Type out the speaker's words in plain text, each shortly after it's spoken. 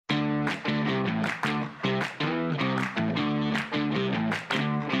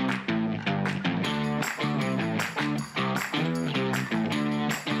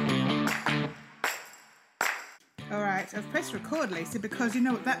Right, I've pressed record, Lisa, because you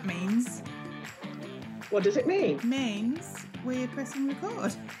know what that means. What does it mean? It means we're pressing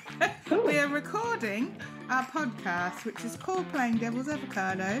record. Cool. We are recording our podcast, which is called Playing Devil's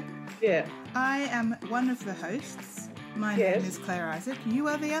Avocado. Yeah. I am one of the hosts. My name is Claire Isaac. You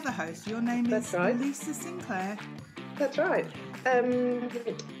are the other host. Your name is Lisa Sinclair. That's right.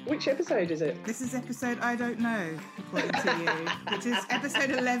 Which episode is it? This is episode I don't know, according to you, which is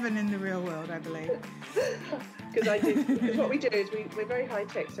episode 11 in the real world, I believe. Because what we do is we're very high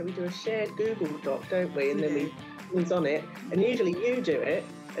tech, so we do a shared Google Doc, don't we? And then we on it, and usually you do it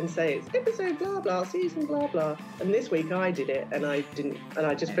and say it's episode blah blah, season blah blah. And this week I did it, and I didn't, and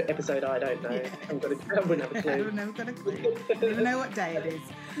I just put episode I don't know. I wouldn't have a clue. I've never got a clue. I don't even know what day it is.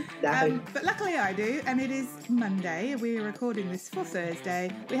 No. But luckily I do, and it is Monday. We're recording this for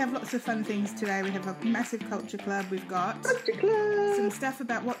Thursday. We have lots of fun things today. We have a massive culture club. We've got some stuff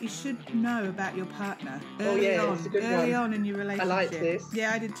about what you should know about your partner early on in your relationship. I like this.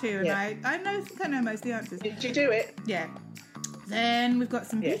 Yeah, I did too, and I think I know most of the answers. Did you do it? Yeah. Then we've got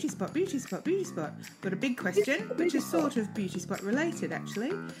some beauty spot. Got a big question, which is sort of beauty spot related,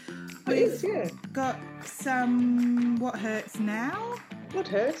 actually. We've got some what hurts now. What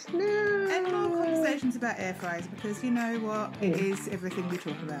hurts now? And more conversations about air fryers, because you know what? It is everything we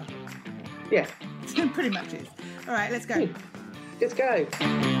talk about. Yeah. It pretty much is. All right, let's go. Let's go.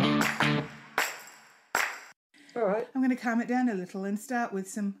 All right. I'm going to calm it down a little and start with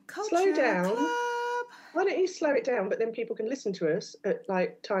some culture. Slow down. Club. Why don't you slow it down, but then people can listen to us at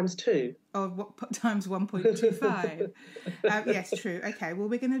like times 2. Or what, times 1.25. Yes, true. Okay, well,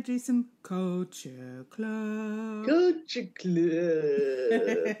 we're going to do some culture club. Culture club.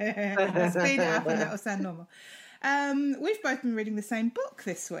 Speed it up and that'll sound normal. We've both been reading the same book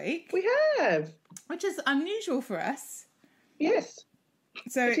this week. We have. Which is unusual for us. Yes.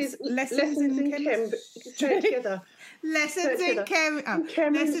 So it's lessons in chemistry. Say it together. Lessons in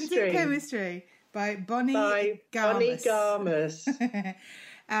chemistry. By Bonnie Garmus.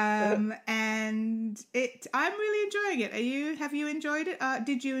 And I'm really enjoying it. Have you enjoyed it?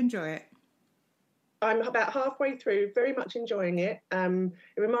 Did you enjoy it? I'm about halfway through, very much enjoying it. It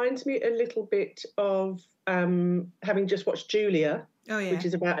reminds me a little bit of having just watched Julia, which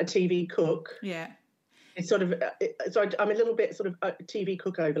is about a TV cook. Yeah. It's sort of, so I'm a little bit sort of TV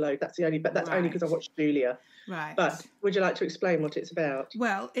cook overload. That's only because I watched Julia. Right. But would you like to explain what it's about?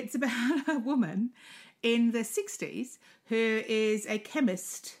 Well, it's about a woman in the 60s who is a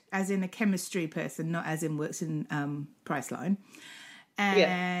chemist, as in a chemistry person, not as in works in Priceline.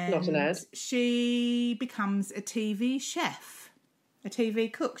 And not an ad. She becomes a TV chef, a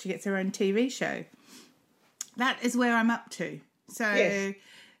TV cook. She gets her own TV show. That is where I'm up to. So... Yes.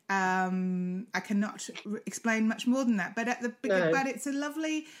 I cannot explain much more than that, but but it's a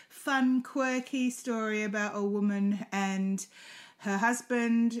lovely, fun, quirky story about a woman and her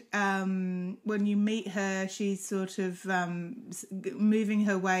husband. When you meet her, she's sort of moving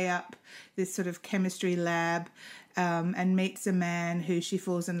her way up this sort of chemistry lab, and meets a man who she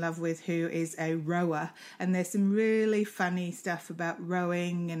falls in love with, who is a rower. And there's some really funny stuff about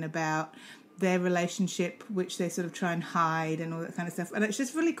rowing and about their relationship, which they sort of try and hide and all that kind of stuff. And it's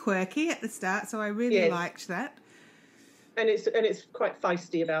just really quirky at the start, so I really liked that. And it's quite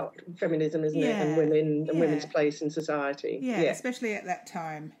feisty about feminism, isn't it? And women and women's place in society. Yeah, especially at that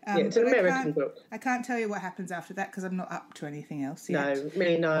time. It's an American book. I can't tell you what happens after that because I'm not up to anything else yet. No,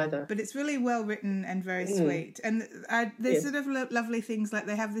 me neither. But it's really well written and very sweet. And there's sort of lovely things, like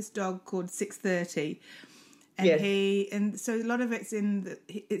they have this dog called 630. And so a lot of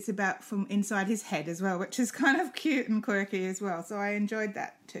it's about from inside his head as well, which is kind of cute and quirky as well. So I enjoyed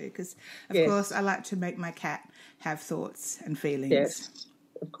that too, because of course I like to make my cat have thoughts and feelings. Yes,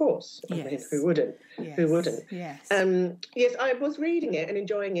 of course. Yes. I mean, who wouldn't? Yes. Who wouldn't? Yes. Yes, I was reading it and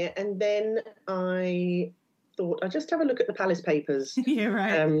enjoying it, and then I thought I'd just have a look at the Palace Papers. Yeah,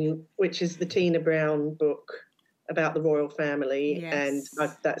 right. Which is the Tina Brown book about the royal family, and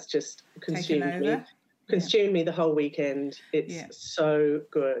that's just consumed me the whole weekend. It's so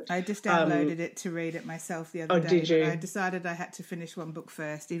good. I just downloaded it to read it myself the other day. Did you? I decided I had to finish one book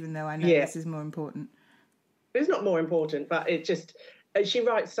first, even though I know this is more important. It's not more important, but it just... She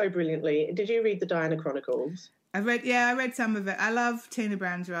writes so brilliantly. Did you read the Diana Chronicles? I read some of it. I love Tina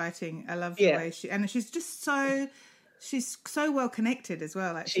Brown's writing. I love the way she's just so... She's so well connected as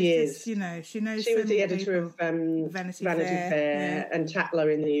well. Like she is. Just, she knows. She was the editor of Vanity Fair and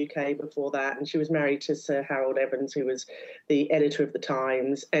Tatler in the UK before that, and she was married to Sir Harold Evans, who was the editor of the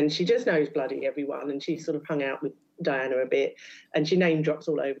Times. And she just knows bloody everyone. And she sort of hung out with Diana a bit, and she name drops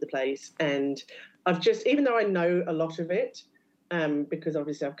all over the place. And I've just, even though I know a lot of it, because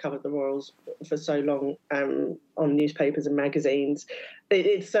obviously I've covered the royals for so long on newspapers and magazines.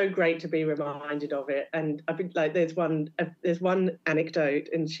 It's so great to be reminded of it. And I think like there's one anecdote,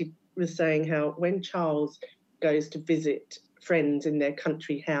 and she was saying how when Charles goes to visit friends in their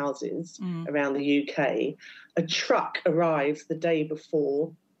country houses around the UK, a truck arrives the day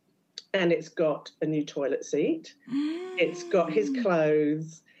before, and it's got a new toilet seat, it's got his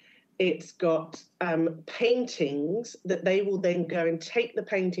clothes, it's got paintings that they will then go and take the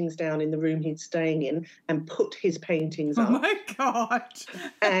paintings down in the room he's staying in and put his paintings up. Oh my God.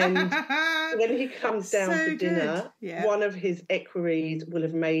 And when he comes down for dinner, one of his equerries will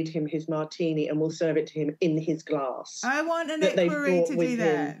have made him his martini and will serve it to him in his glass. I want an equerry to do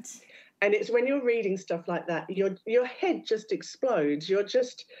that. And it's when you're reading stuff like that, your head just explodes.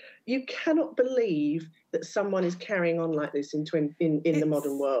 You cannot believe that someone is carrying on like this in the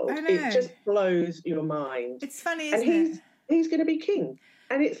modern world. It just blows your mind. It's funny, isn't it? He's going to be king.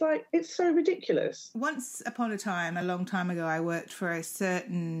 And it's like, it's so ridiculous. Once upon a time, a long time ago, I worked for a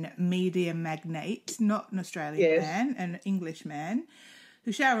certain media magnate, not an Australian man, an English man,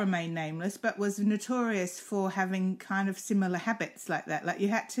 who shall remain nameless, but was notorious for having kind of similar habits like that. Like you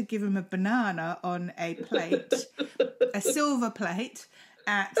had to give him a banana on a plate, a silver plate,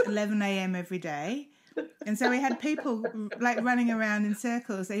 at 11 a.m. every day. And so we had people like running around in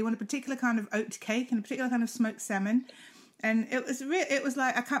circles. They wanted a particular kind of oat cake and a particular kind of smoked salmon. And it was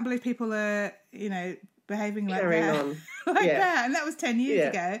like, I can't believe people are, behaving like that. That. And that was 10 years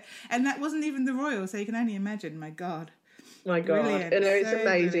ago. And that wasn't even the royal. So you can only imagine, my God. My God, brilliant. And it's so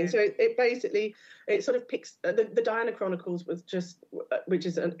amazing. Brilliant. So it basically, it sort of picks, the Diana Chronicles was just, which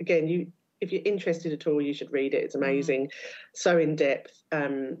is, again, if you're interested at all, you should read it. It's amazing. So in depth,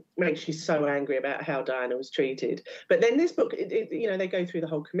 makes you so angry about how Diana was treated. But then this book, they go through the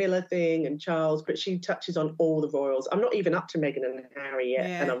whole Camilla thing and Charles, but she touches on all the royals. I'm not even up to Meghan and Harry yet,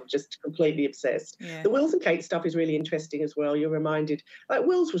 and I'm just completely obsessed. Yeah. The Wills and Kate stuff is really interesting as well. You're reminded, like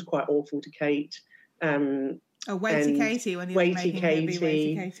Wills was quite awful to Kate. Weighty Katie, when he was making her be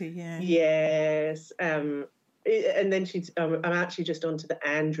Weighty Katie, yeah. Yes. And then I'm actually just onto the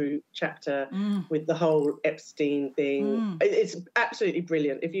Andrew chapter with the whole Epstein thing. It's absolutely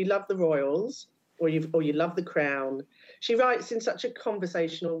brilliant. If you love the royals or you love the Crown, she writes in such a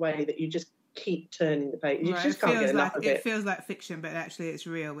conversational way that you just keep turning the page. You just can't get enough of it. It feels like fiction, but actually it's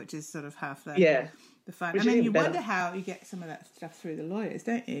real, which is sort of half the fun. Which and then you wonder how you get some of that stuff through the lawyers,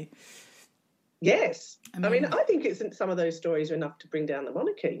 don't you? Yes. I mean, I think some of those stories are enough to bring down the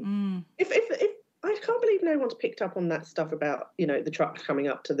monarchy. If I can't believe no one's picked up on that stuff about, the truck coming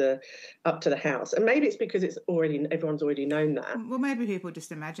up to the house. And maybe it's because everyone's already known that. Well, maybe people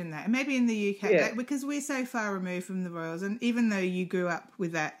just imagine that. And maybe in the UK, because we're so far removed from the royals, and even though you grew up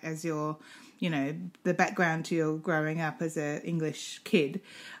with that as your, the background to your growing up as an English kid,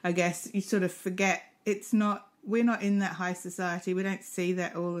 I guess you sort of forget we're not in that high society. We don't see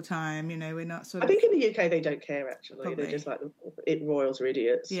that all the time. We're not sort of... I think in the UK they don't care, actually. Probably. They're just like, royals are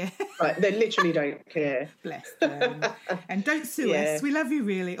idiots. Yeah. Like, they literally don't care. Bless them. And don't sue us. We love you,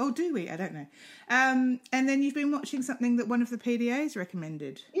 really. Or do we? I don't know. And then you've been watching something that one of the PDAs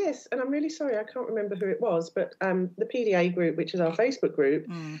recommended. Yes, and I'm really sorry, I can't remember who it was, but the PDA group, which is our Facebook group,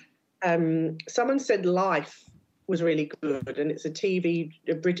 someone said Life was really good, and it's a BBC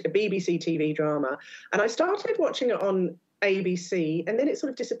TV drama, and I started watching it on ABC and then it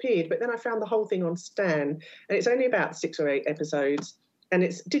sort of disappeared, but then I found the whole thing on Stan, and it's only about 6 or 8 episodes, and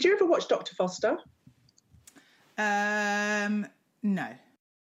did you ever watch Dr. Foster? No.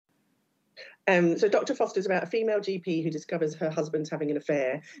 So Dr. Foster's about a female GP who discovers her husband's having an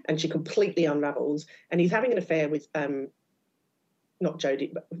affair, and she completely unravels, and he's having an affair with not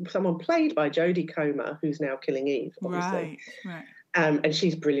Jodie, but someone played by Jodie Comer, who's now Killing Eve, obviously. Right. And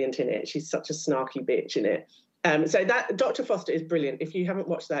she's brilliant in it. She's such a snarky bitch in it. So that Dr. Foster is brilliant. If you haven't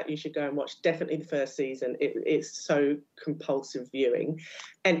watched that, you should go and watch definitely the first season. It's so compulsive viewing.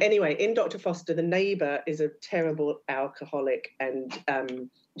 And anyway, in Dr. Foster, the neighbour is a terrible alcoholic, and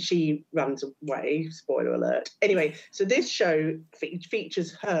she runs away. Spoiler alert. Anyway, so this show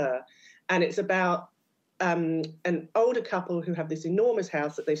features her, and it's about an older couple who have this enormous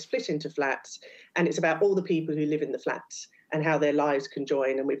house that they've split into flats, and it's about all the people who live in the flats and how their lives can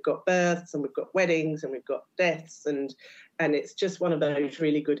join. And we've got births and we've got weddings and we've got deaths, and it's just one of those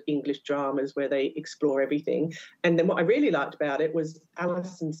really good English dramas where they explore everything. And then what I really liked about it was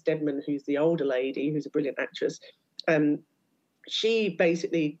Alison Steadman, who's the older lady, who's a brilliant actress. She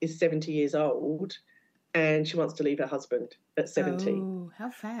basically is 70 years old, and she wants to leave her husband at 70. Oh, how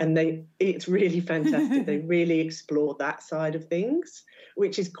fab. And it's really fantastic. They really explore that side of things,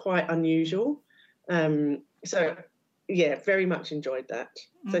 which is quite unusual. So, yeah, very much enjoyed that.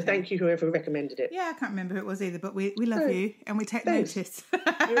 So thank you, whoever recommended it. Yeah, I can't remember who it was either, but we love you and we take Thanks. notice.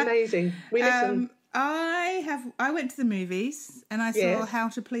 You're amazing. We listen. I went to the movies and I saw How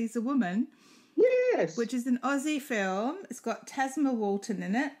to Please a Woman. Yes. Which is an Aussie film. It's got Tasma Walton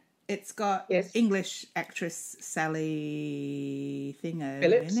in it. It's got English actress Sally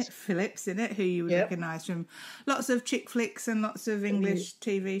Phillips in it, who you would recognise from lots of chick flicks and lots of English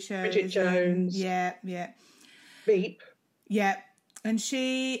TV shows. Bridget Jones. Yeah. Veep. Yeah. And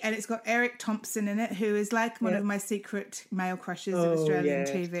it's got Eric Thompson in it, who is like one of my secret male crushes of Australian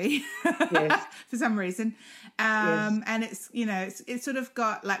TV for some reason. And it's, you know, it's sort of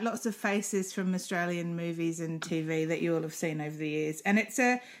got like lots of faces from Australian movies and TV that you all have seen over the years. And it's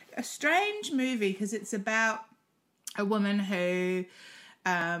a strange movie because it's about a woman who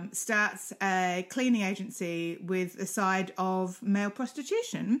starts a cleaning agency with a side of male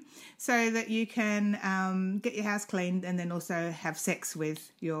prostitution so that you can get your house cleaned and then also have sex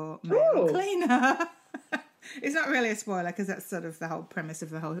with your male cleaner. It's not really a spoiler because that's sort of the whole premise of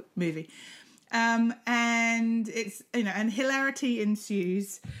the whole movie. And it's, you know, and hilarity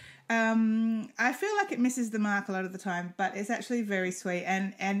ensues. I feel like it misses the mark a lot of the time, but it's actually very sweet.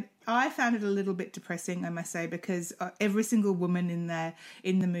 And I found it a little bit depressing, I must say, because every single woman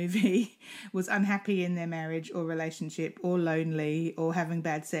in the movie was unhappy in their marriage or relationship or lonely or having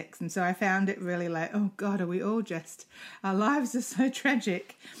bad sex. And so I found it really like, oh God, are we all just, our lives are so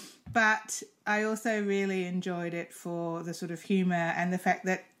tragic. But I also really enjoyed it for the sort of humour and the fact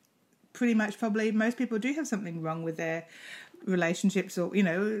that pretty much probably most people do have something wrong with their relationships, or, you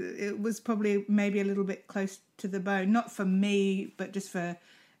know, it was probably maybe a little bit close to the bone, not for me but just for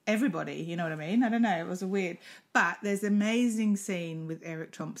everybody, you know what I mean? I don't know, it was a weird, but there's an amazing scene with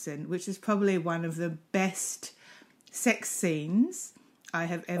Eric Thompson, which is probably one of the best sex scenes I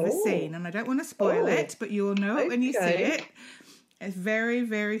have ever seen, and I don't want to spoil it, but you'll know it when you see it. It's very,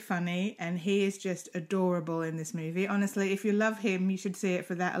 very funny, and he is just adorable in this movie. Honestly, if you love him, you should see it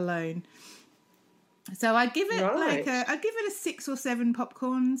for that alone. So I'd give it I'd give it a 6 or 7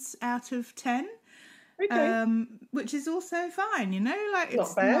 popcorns out of 10. Okay. Which is also fine, you know, like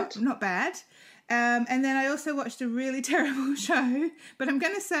it's not bad. And then I also watched a really terrible show, but I'm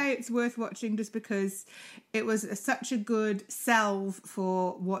going to say it's worth watching just because it was such a good salve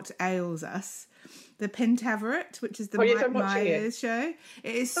for what ails us. The Pentaveret, which is the Mike Myers show.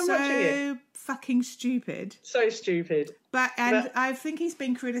 It is so fucking stupid. So stupid. But I think he's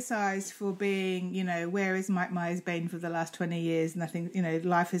been criticised for being, you know, where has Mike Myers been for the last 20 years? Nothing, you know,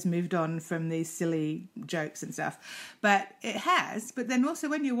 life has moved on from these silly jokes and stuff. But it has. But then also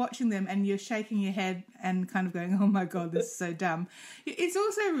when you're watching them and you're shaking your head and kind of going, oh my God, this is so dumb. It's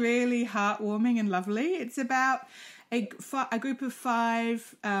also really heartwarming and lovely. It's about a group of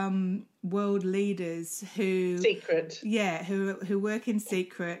 5 world leaders who work in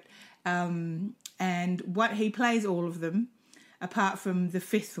secret, and what he plays all of them apart from the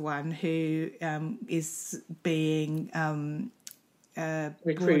 5th one who is being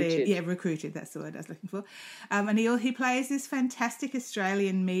recruited, that's the word I was looking for, and he plays this fantastic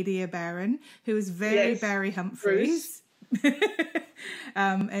Australian media baron who is very Barry Humphries.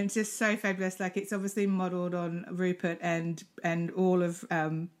 And it's just so fabulous. Like, it's obviously modelled on Rupert and all of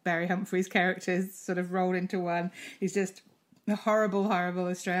Barry Humphries' characters sort of rolled into one. He's just a horrible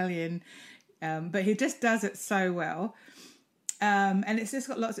Australian, but he just does it so well. And it's just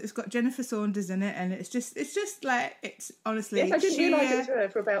got it's got Jennifer Saunders in it, and it's just like, it's honestly... Yes, I didn't realise it was her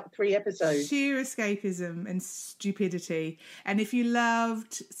for about 3 episodes. Sheer escapism and stupidity. And if you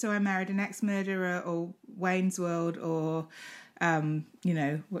loved So I Married an Axe-Murderer or Wayne's World or, you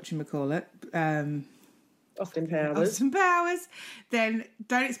know, whatchamacallit, Austin Powers, then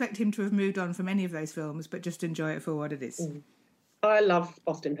don't expect him to have moved on from any of those films, but just enjoy it for what it is. Mm. I love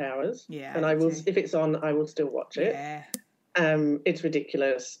Austin Powers. Yeah. And I will, if it's on, I will still watch it. Yeah. It's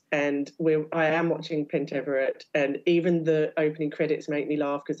ridiculous, and I am watching Pentaveret, and even the opening credits make me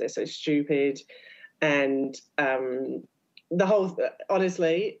laugh because they're so stupid, and the whole,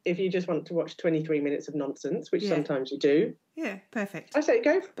 honestly, if you just want to watch 23 minutes of nonsense, which sometimes you do, perfect. I say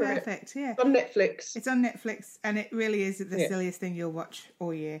go for it. Perfect, yeah. It's on Netflix. It's on Netflix, and it really is the silliest thing you'll watch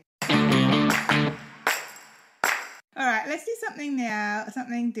all year. All right, let's do something now,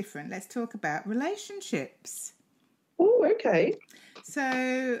 something different. Let's talk about relationships. Oh, okay.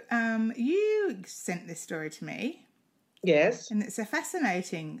 So you sent this story to me. Yes. And it's a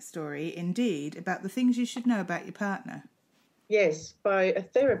fascinating story indeed about the things you should know about your partner. Yes, by a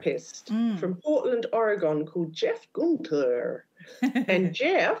therapist from Portland, Oregon called Jeff Gunter. And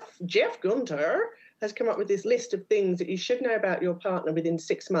Jeff Gunter has come up with this list of things that you should know about your partner within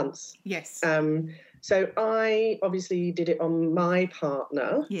 6 months. Yes. So I obviously did it on my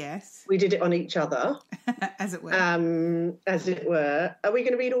partner. Yes. We did it on each other. As it were. As it were. Are we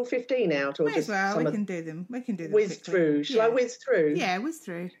going to read all 15 out, or May just as well. some We can do them. We can do them whiz quickly. through? Shall I whiz through? Yeah, whiz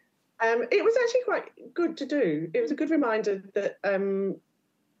through. It was actually quite good to do. It was a good reminder that,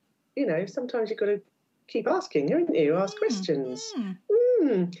 sometimes you've got to keep asking, haven't you? Ask questions.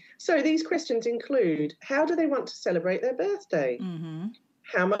 So these questions include, how do they want to celebrate their birthday? Mm-hmm.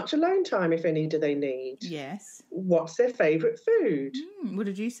 How much alone time, if any, do they need? Yes. What's their favourite food? What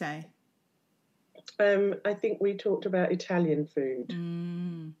did you say? I think we talked about Italian food.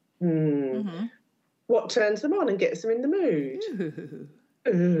 Mm-hmm. What turns them on and gets them in the mood?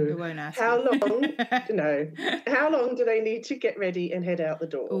 I won't ask. How long? No. How long do they need to get ready and head out the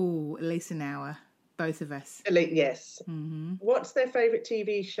door? Oh, at least an hour. Both of us. Yes. Mm-hmm. What's their favourite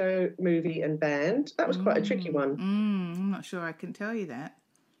TV show, movie and band? That was quite a tricky one. I'm not sure I can tell you that.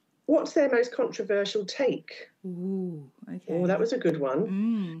 What's their most controversial take? Ooh, okay. Oh, that was a good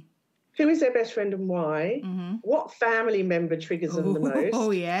one. Who is their best friend and why? What family member triggers them the most?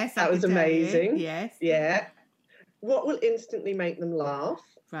 Oh, yes. That was amazing. Yes. Yeah. What will instantly make them laugh?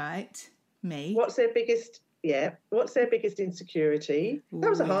 Right. Me. What's their biggest insecurity? That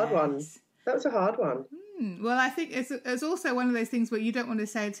was a hard one. That was a hard one. Well, I think it's also one of those things where you don't want to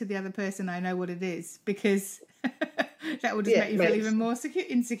say to the other person, I know what it is, because that will just make you feel even more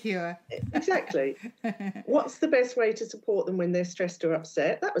insecure. Exactly. What's the best way to support them when they're stressed or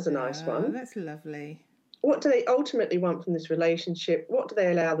upset? That was a nice one. That's lovely. What do they ultimately want from this relationship? What do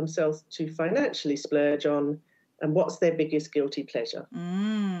they allow themselves to financially splurge on? And what's their biggest guilty pleasure?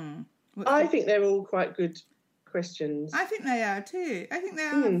 I think they're all quite good questions. I think they are too. I think they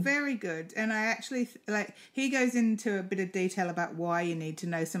are very good. And I actually, he goes into a bit of detail about why you need to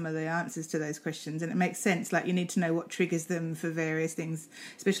know some of the answers to those questions. And it makes sense. Like, you need to know what triggers them for various things,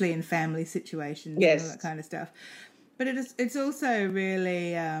 especially in family situations and all that kind of stuff. But it's also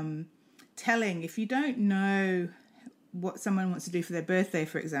really telling. If you don't know what someone wants to do for their birthday,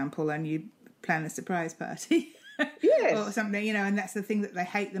 for example, and you plan a surprise party... or something, and that's the thing that they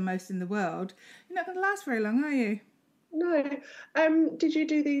hate the most in the world, you're not going to last very long, are you? No. Did you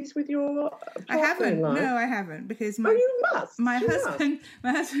do these with your partner? I haven't. No, I haven't, because you must. My husband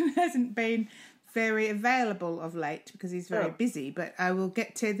hasn't been very available of late because he's very busy. But I will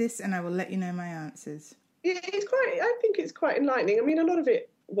get to this and I will let you know my answers. Yeah, I think it's quite enlightening. I mean, a lot of it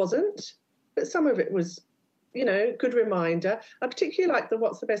wasn't, but some of it was. Good reminder. I particularly like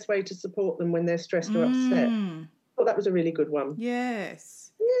what's the best way to support them when they're stressed or upset. Oh, that was a really good one.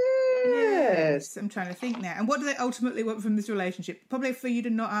 Yes. Yes. I'm trying to think now. And what do they ultimately want from this relationship? Probably for you to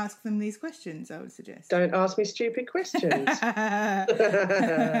not ask them these questions, I would suggest. Don't ask me stupid questions.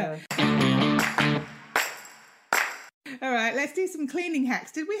 All right, let's do some cleaning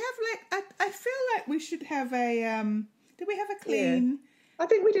hacks. Did we have I feel like we should have a did we have a clean... Yeah. I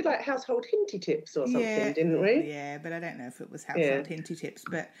think we did household hinty tips or something, didn't we? Yeah, but I don't know if it was household hinty tips.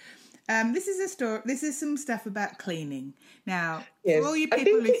 But this is a story. This is some stuff about cleaning. Now, for all you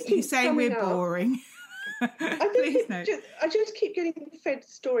people who say we're boring, I just keep getting fed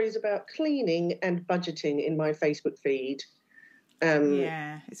stories about cleaning and budgeting in my Facebook feed.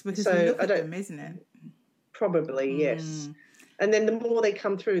 It's because we look at them, isn't it? Probably, yes. And then the more they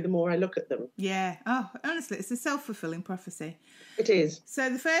come through, the more I look at them. Yeah. Oh, honestly, it's a self-fulfilling prophecy. It is.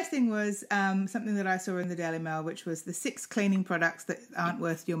 So the first thing was something that I saw in the Daily Mail, which was the 6 cleaning products that aren't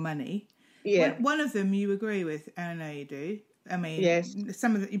worth your money. Yeah. One of them you agree with, and I know you do. I mean, yes.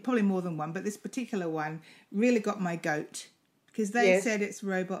 Some of probably more than one, but this particular one really got my goat. Because they said it's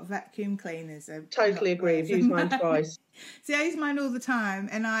robot vacuum cleaners. Totally agree. I've used mine twice. See, I use mine all the time,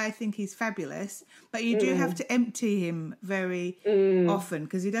 and I think he's fabulous. But you do have to empty him very often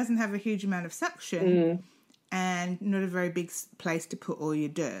because he doesn't have a huge amount of suction and not a very big place to put all your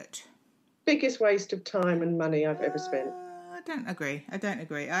dirt. Biggest waste of time and money I've ever spent. I don't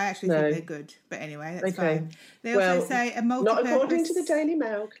agree. I actually think they're good. But anyway, that's fine. They also say a multi-purpose... Not according to the Daily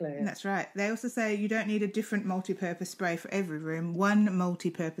Mail, Claire. That's right. They also say you don't need a different multi-purpose spray for every room. One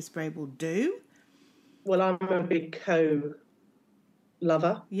multi-purpose spray will do. Well, I'm a big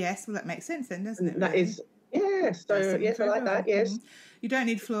lover. Yes, well, that makes sense then, doesn't it? That is... Yes, so yes, I like that, yes. You don't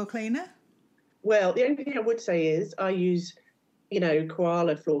need floor cleaner? Well, the only thing I would say is I use...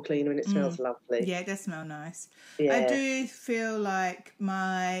 koala floor cleaner, and it smells lovely. Yeah, it does smell nice. Yeah. I do feel like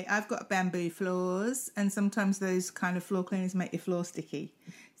I've got bamboo floors, and sometimes those kind of floor cleaners make your floor sticky.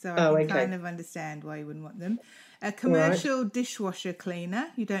 So I can kind of understand why you wouldn't want them. A commercial dishwasher cleaner,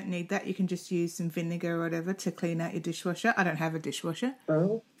 you don't need that. You can just use some vinegar or whatever to clean out your dishwasher. I don't have a dishwasher.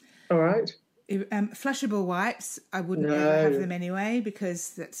 Oh, all right. Flushable wipes, I wouldn't ever have them anyway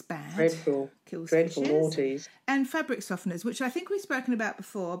because that's bad. Dreadful. Kills Dreadful fishes. naughties. And fabric softeners, which I think we've spoken about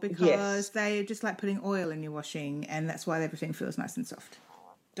before because they're just like putting oil in your washing and that's why everything feels nice and soft.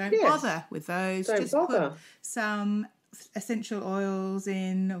 Don't bother with those. Just put some essential oils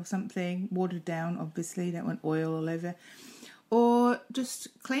in or something, watered down, obviously. You don't want oil all over. Or just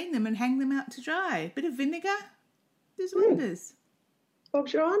clean them and hang them out to dry. Bit of vinegar does wonders.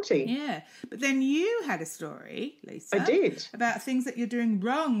 Bob's your auntie. Yeah. But then you had a story, Lisa. I did. About things that you're doing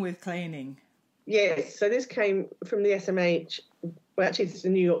wrong with cleaning. Yes. So this came from the SMH. Well, actually, it's the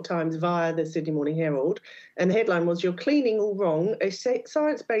New York Times via the Sydney Morning Herald. And the headline was, "You're cleaning all wrong, a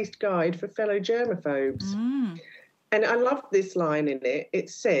science-based guide for fellow germaphobes." And I loved this line in it. It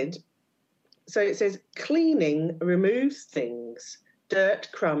said, cleaning removes things, dirt,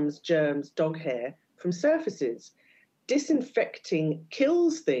 crumbs, germs, dog hair from surfaces. Disinfecting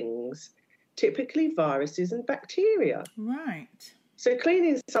kills things, typically viruses and bacteria. Right. So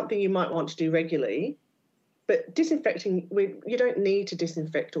cleaning is something you might want to do regularly, but disinfecting, you don't need to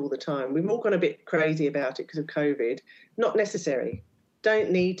disinfect all the time. We've all gone a bit crazy about it because of COVID. Not necessary. You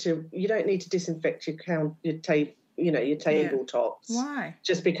don't need to disinfect your tabletops. Why?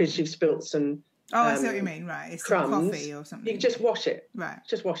 Just because you've spilt some. Oh, I see what you mean. Right, it's crumbs, some coffee or something. You can just wash it. Right.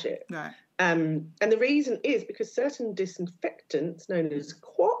 Just wash it. Right. And the reason is because certain disinfectants, known as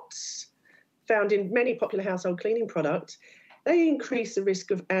QUATs, found in many popular household cleaning products, they increase the risk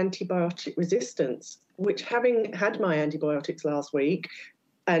of antibiotic resistance, which, having had my antibiotics last week,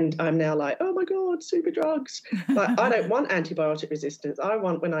 and I'm now like, oh my God, super drugs. But I don't want antibiotic resistance. I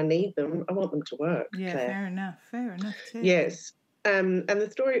want, when I need them, I want them to work. Yeah, Claire. fair enough too. Yes. And the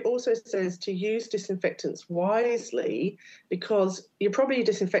story also says to use disinfectants wisely because you're probably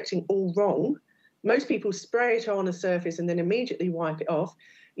disinfecting all wrong. Most people spray it on a surface and then immediately wipe it off.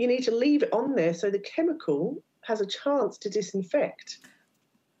 You need to leave it on there so the chemical has a chance to disinfect.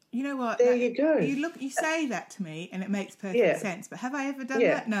 You know what? There you go. You say that to me and it makes perfect sense. But have I ever done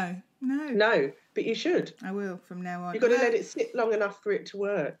that? No. No, but you should. I will from now on. You've got to let it sit long enough for it to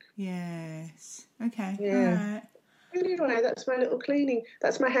work. Yes. Okay. Yeah. All right. Anyway, that's my little cleaning.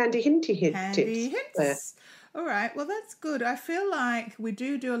 That's my handy hinty tips. Hints. All right. Well, that's good. I feel like we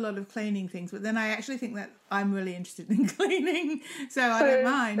do a lot of cleaning things, but then I actually think that I'm really interested in cleaning, so I don't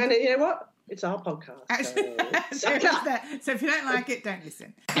mind. And you know what? It's our podcast. Actually, so if you don't like it, don't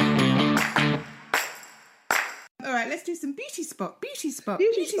listen. All right. Let's do some beauty spot. Beauty spot.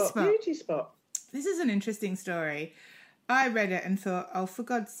 This is an interesting story. I read it and thought, oh, for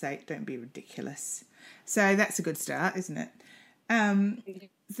God's sake, don't be ridiculous. So that's a good start, isn't it?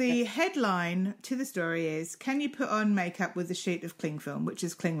 The headline to the story is, can you put on makeup with a sheet of cling film, which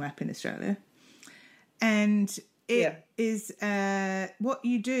is cling wrap in Australia? And it is what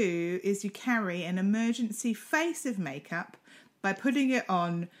you do is you carry an emergency face of makeup by putting it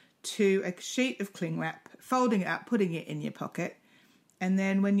on to a sheet of cling wrap, folding it up, putting it in your pocket. And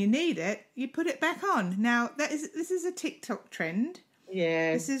then when you need it, you put it back on. Now, this is a TikTok trend.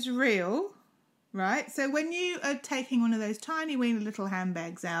 Yeah. This is real, right? So when you are taking one of those tiny weeny little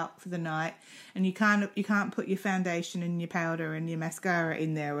handbags out for the night and you can't put your foundation and your powder and your mascara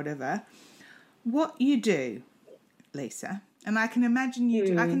in there or whatever, what you do, Lisa, and I can imagine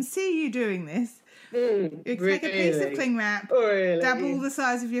I can see you doing this. You take a piece of cling wrap, double the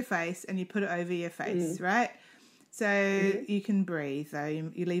size of your face, and you put it over your face, right? So you can breathe, though.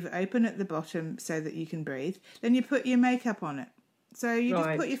 You leave it open at the bottom so that you can breathe. Then you put your makeup on it. So you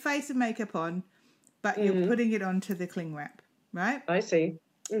just put your face of makeup on, but you're putting it onto the cling wrap, right? I see.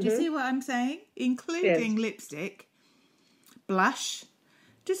 Do you see what I'm saying? Including lipstick, blush.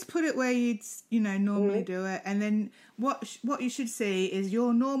 Just put it where you'd normally do it. And then what you should see is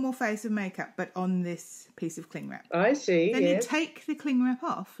your normal face of makeup, but on this piece of cling wrap. I see, Then you take the cling wrap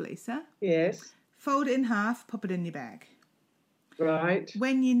off, Lisa. Yes. Fold it in half, pop it in your bag. Right.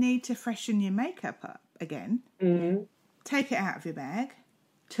 When you need to freshen your makeup up again, take it out of your bag,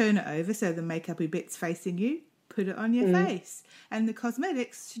 turn it over so the makeupy bit's facing you, put it on your face. And the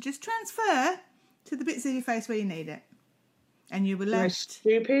cosmetics should just transfer to the bits of your face where you need it. And you were left... Most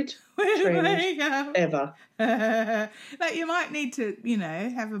stupid trend ever. Like you might need to,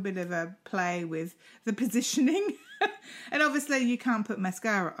 have a bit of a play with the positioning. And obviously you can't put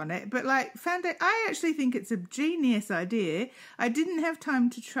mascara on it. But I actually think it's a genius idea. I didn't have time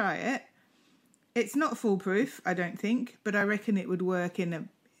to try it. It's not foolproof, I don't think. But I reckon it would work in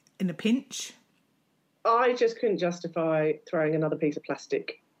a pinch. I just couldn't justify throwing another piece of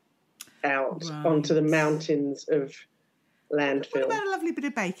plastic out onto the mountains of landfill. What about a lovely bit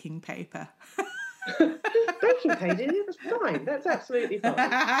of baking paper? Baking baking pages. It was fine. That's absolutely fine.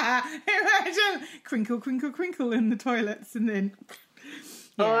 Imagine crinkle, crinkle, crinkle in the toilets, and then.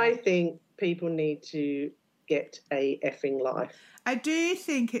 Yeah. I think people need to get a effing life. I do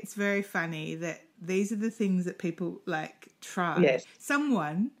think it's very funny that these are the things that people like try. Yes.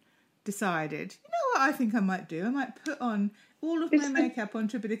 Someone decided, you know what I think I might do? I might put on all of my makeup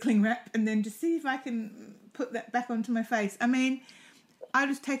onto a bit of cling wrap and then just see if I can put that back onto my face. I mean, I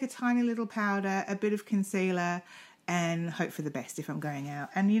just take a tiny little powder, a bit of concealer, and hope for the best if I'm going out.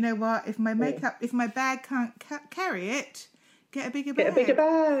 And you know what? If my makeup, if my bag can't carry it, get a bigger bag. Get a bigger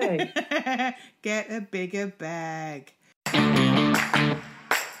bag. Get a bigger bag.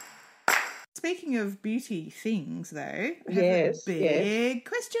 Speaking of beauty things, though, I have a big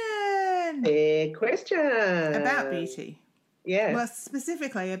question. Big question. About beauty. Yeah. Well,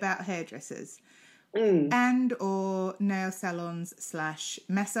 specifically about hairdressers and or nail salons /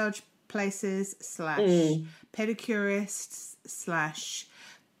 massage places / pedicurists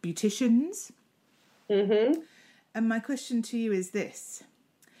 / beauticians. Mm-hmm. And my question to you is this.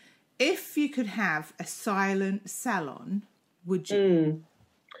 If you could have a silent salon, would you?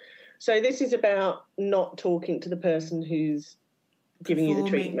 So this is about not talking to the person who's giving you the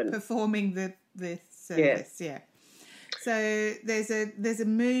treatment. Performing the service, yeah. So there's a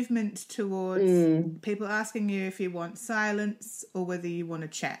movement towards people asking you if you want silence or whether you want to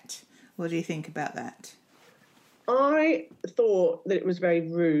chat. What do you think about that? I thought that it was very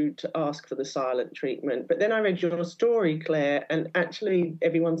rude to ask for the silent treatment, but then I read your story, Claire, and actually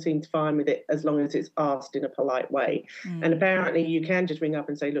everyone seemed fine with it as long as it's asked in a polite way. And apparently you can just ring up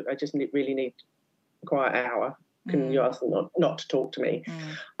and say, look, I just really need a quiet hour. Can you ask them not to talk to me?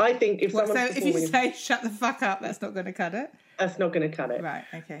 I think if someone... So if you say, shut the fuck up, that's not going to cut it? That's not going to cut it. Right,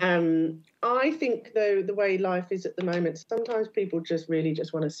 okay. I think, though, the way life is at the moment, sometimes people just really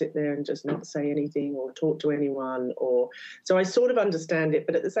just want to sit there and just not say anything or talk to anyone. So I sort of understand it,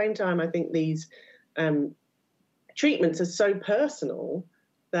 but at the same time, I think these treatments are so personal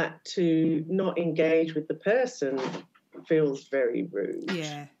that to not engage with the person feels very rude.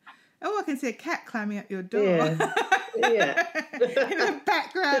 Yeah. Oh, I can see a cat climbing up your door. Yeah. Yeah. In the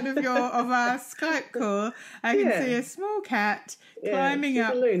background of our Skype call, I can see a small cat climbing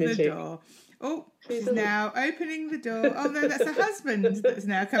up the door. Oh, she's now opening the door. Oh no, that's a husband that's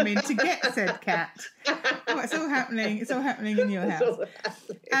now come in to get said cat. Oh, it's all happening. It's all happening in your house.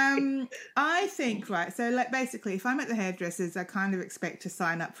 I think, right, so like basically if I'm at the hairdresser's, I kind of expect to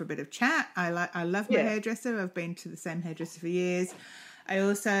sign up for a bit of chat. I love my hairdresser. I've been to the same hairdresser for years. I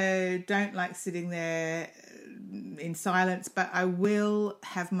also don't like sitting there in silence, but I will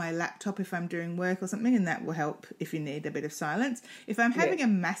have my laptop if I'm doing work or something, and that will help if you need a bit of silence. If I'm having a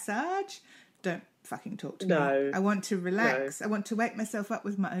massage, don't fucking talk to me. I want to relax. I want to wake myself up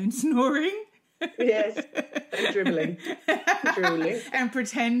with my own snoring. Yes, and drooling. And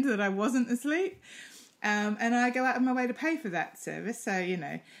pretend that I wasn't asleep. And I go out of my way to pay for that service, so, you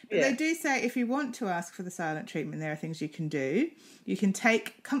know. But they do say if you want to ask for the silent treatment, there are things you can do. You can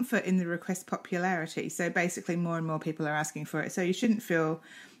take comfort in the request popularity. So basically more and more people are asking for it. So you shouldn't feel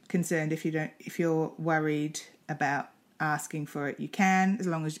concerned if you're worried about asking for it. You can, as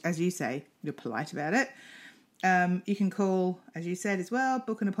long as you say, you're polite about it. You can call, as you said as well,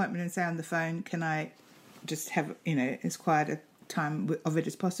 book an appointment and say on the phone, can I just have, as quiet a time of it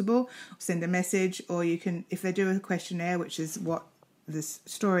as possible, send a message, or you can, if they do a questionnaire, which is what this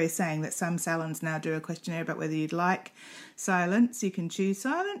story is saying, that some salons now do a questionnaire about whether you'd like silence, you can choose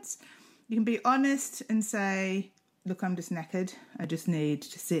silence. You can be honest and say, look, I'm just knackered, I just need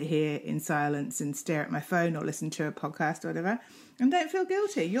to sit here in silence and stare at my phone or listen to a podcast or whatever, and don't feel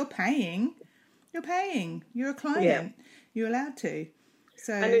guilty. You're paying, you're a client, you're allowed to.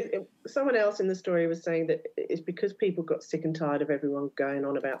 So, and someone else in the story was saying that it's because people got sick and tired of everyone going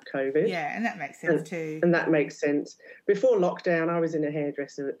on about COVID. Yeah, and that makes sense too. And that makes sense. Before lockdown, I was in a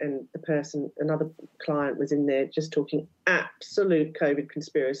hairdresser and another client was in there just talking absolute COVID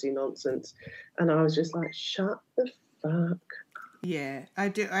conspiracy nonsense. And I was just like, shut the fuck. Yeah, I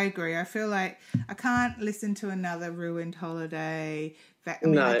do. I agree. I feel like I can't listen to another ruined holiday. I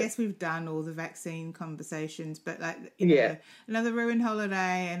guess we've done all the vaccine conversations, but another ruined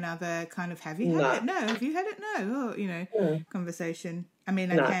holiday, another kind of have you had it? No. Have you had it? No. Or, conversation. I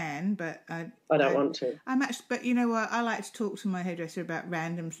mean, I can, but I don't want to. But you know what? I like to talk to my hairdresser about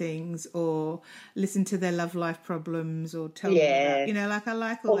random things, or listen to their love life problems, or tell them about, I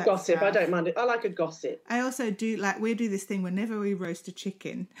like all that gossip. stuff. I don't mind it. I like a gossip. I also do, we do this thing whenever we roast a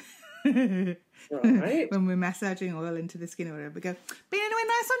chicken. Right. When we're massaging oil into the skin or whatever, we go, been anywhere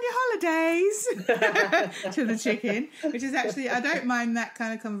anywhere nice on your holidays? To the chicken, which is actually, I don't mind that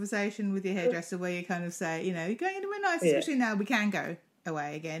kind of conversation with your hairdresser where you kind of say, you know, you're going anywhere nice, especially now we can go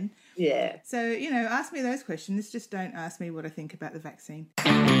away again. Yeah. So, you know, ask me those questions. Just don't ask me what I think about the vaccine.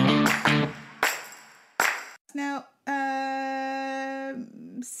 Now,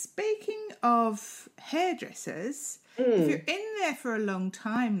 speaking of hairdressers, if you're in there for a long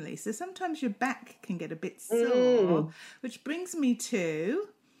time, Lisa, sometimes your back can get a bit sore, which brings me to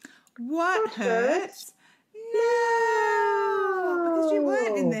what hurts? No! Because you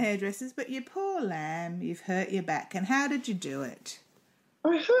weren't in the hairdressers, but you poor lamb, you've hurt your back. And how did you do it?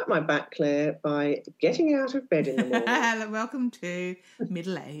 I hurt my back, Claire, by getting out of bed in the morning. Welcome to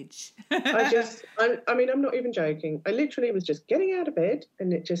middle age. I mean, I'm not even joking. I literally was just getting out of bed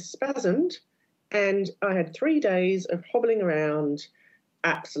and it just spasmed. And I had 3 days of hobbling around,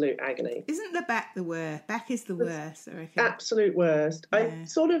 absolute agony. Isn't the back the worst? Back is the worst, I reckon. Absolute worst. Yeah.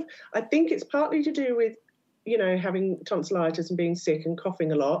 I think it's partly to do with, you know, having tonsillitis and being sick and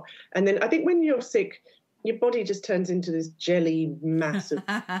coughing a lot. And then I think when you're sick, your body just turns into this jelly mass of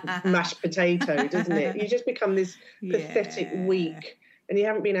mashed potato, doesn't it? You just become this pathetic weak, and you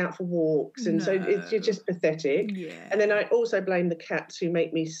haven't been out for walks, and so you're just pathetic. Yeah. And then I also blame the cats who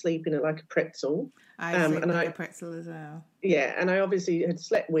make me sleep in it like a pretzel. I sleep like a pretzel as well. Yeah, and I obviously had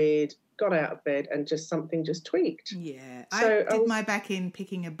slept weird, got out of bed, and something just tweaked. Yeah, so I did my back in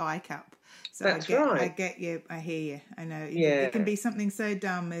picking a bike up. So that's right. I get you. I hear you. I know. It can be something so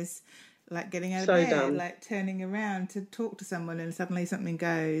dumb as like getting out of bed, like turning around to talk to someone and suddenly something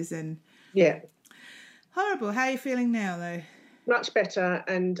goes and... Yeah. Horrible. How are you feeling now, though? Much better,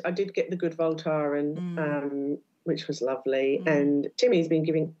 and I did get the good Voltaren, which was lovely. And Timmy's been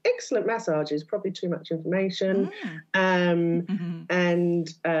giving excellent massages, probably too much information, and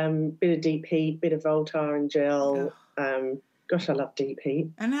bit of deep heat, bit of Voltaren gel. Gosh, I love deep heat.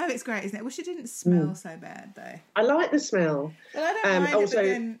 I know, it's great, isn't it? I wish it didn't smell so bad, though. I like the smell. Well, I don't mind also, it, but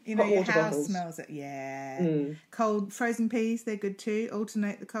then, you know, your house bottles. smells it. Yeah. Cold, frozen peas, they're good too.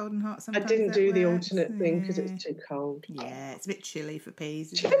 Alternate the cold and hot sometimes. I didn't do the alternate thing because it's too cold. Yeah, it's a bit chilly for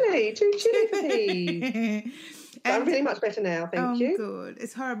peas. Too chilly for peas. I'm feeling much better now, thank you. Oh, good.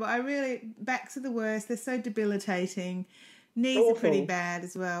 It's horrible. Backs are the worst. They're so debilitating. Knees are pretty bad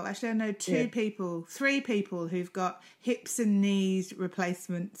as well. Actually, I know 3 people who've got hips and knees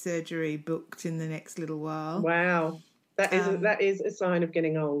replacement surgery booked in the next little while. Wow. That is a sign of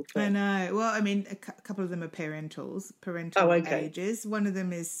getting old. I know. Well, I mean, a couple of them are parental ages. One of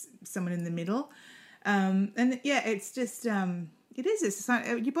them is someone in the middle. And yeah, it's just... It is. It's a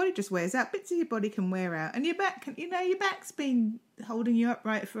sign. Your body just wears out. Bits of your body can wear out, and your back can. You know, your back's been holding you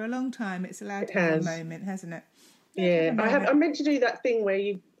upright for a long time. It's allowed to have a moment, hasn't it? Yeah, I meant to do that thing where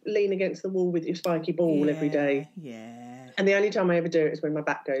you lean against the wall with your spiky ball every day. Yeah. And the only time I ever do it is when my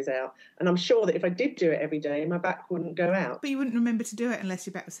back goes out. And I'm sure that if I did do it every day, my back wouldn't go out. But you wouldn't remember to do it unless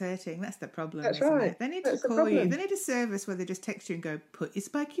your back was hurting. That's the problem. That's right. They need to call you. They need a service where they just text you and go, put your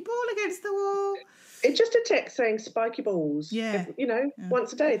spiky ball against the wall. It's just a text saying spiky balls. Yeah.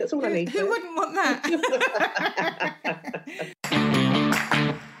 Once a day. That's all I need. Who wouldn't want that?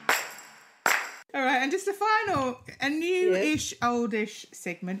 All right, and just a new-ish, oldish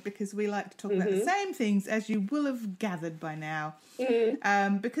segment, because we like to talk about the same things, as you will have gathered by now.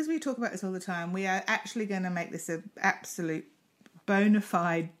 Because we talk about this all the time, we are actually going to make this an absolute bona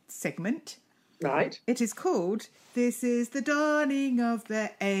fide segment. Right. It is called This is the Dawning of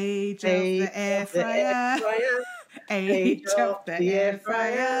the Age of the Air Fryer. Age of the Air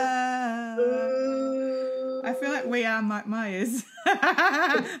Fryer. I feel like we are Mike Myers.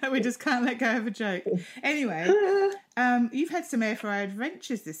 We just can't let go of a joke. Anyway, you've had some air fryer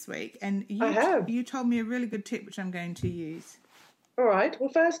adventures this week, and you told me a really good tip, which I'm going to use. All right. Well,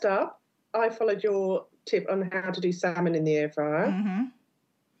 first up, I followed your tip on how to do salmon in the air fryer.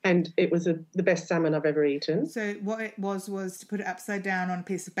 And it was the best salmon I've ever eaten. So what it was to put it upside down on a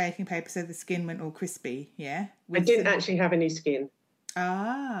piece of baking paper so the skin went all crispy, yeah? I didn't actually have any skin.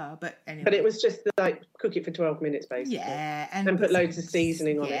 Ah, but anyway. But it was just like cook it for 12 minutes, basically. Yeah. And put loads of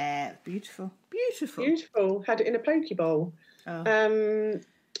seasoning on it. Yeah, beautiful. Beautiful. Beautiful. Had it in a poke bowl. Oh.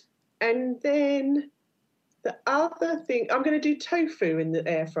 And then the other thing, I'm going to do tofu in the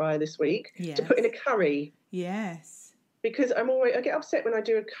air fryer this week to put in a curry. Yes. Because I get upset when I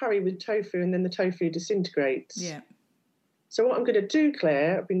do a curry with tofu and then the tofu disintegrates. Yeah. So what I'm going to do,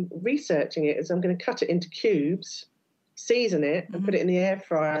 Claire, I've been researching it, is I'm going to cut it into cubes, season it, and put it in the air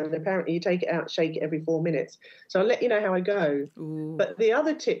fryer. And apparently you take it out, shake it every 4 minutes. So I'll let you know how I go. Ooh. But the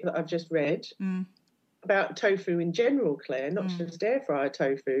other tip that I've just read about tofu in general, Claire, not just air fryer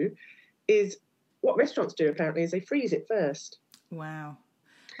tofu, is what restaurants do apparently is they freeze it first. Wow.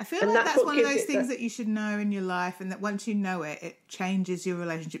 I feel like that's one of those things that you should know in your life, and that once you know it, it changes your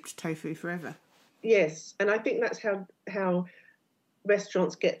relationship to tofu forever. Yes, and I think that's how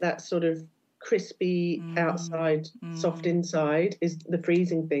restaurants get that sort of crispy outside, soft inside, is the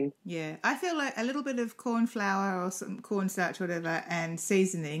freezing thing. Yeah, I feel like a little bit of corn flour or some cornstarch, whatever, and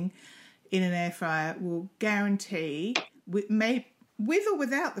seasoning in an air fryer will guarantee, with or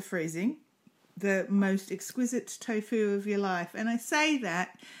without the freezing, the most exquisite tofu of your life. And I say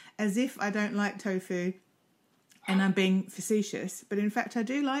that as if I don't like tofu and I'm being facetious, but in fact I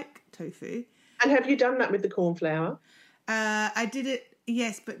do like tofu. And have you done that with the corn flour? I did it.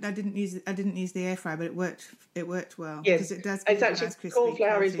 Yes, but I didn't use the air fryer, but it worked. It worked well. Yes, because it does. It's actually nice corn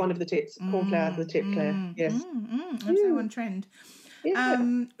flour is one of the tips. Corn flour is the tip, Claire. Yes, I'm so on trend. Yeah.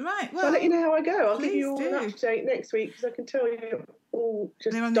 Right. Well, so I'll let you know how I go. I'll give you all do. an update next week, because I can tell you all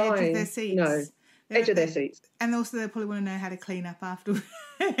just they're on dying. the edge of their seats. No, edge of their seats. And also they'll probably want to know how to clean up afterwards.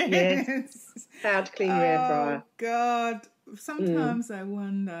 Yes. How to clean your air fryer. Oh God. Sometimes I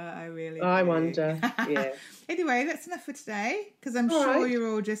wonder. I really do. I wonder. Yeah. Anyway, that's enough for today, because I'm sure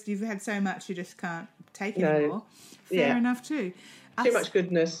you've had so much you just can't take anymore. Fair enough too. Too much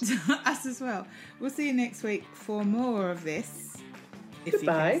goodness. Us as well. We'll see you next week for more of this. If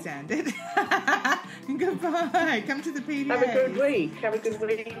Goodbye. you can stand it. Goodbye. Come to the PDA. Have a good week. Have a good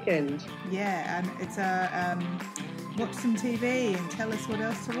weekend. Yeah, and it's our watch some TV and tell us what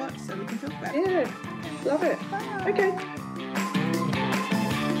else to watch so we can talk about it. Yeah, love it. Bye. Okay.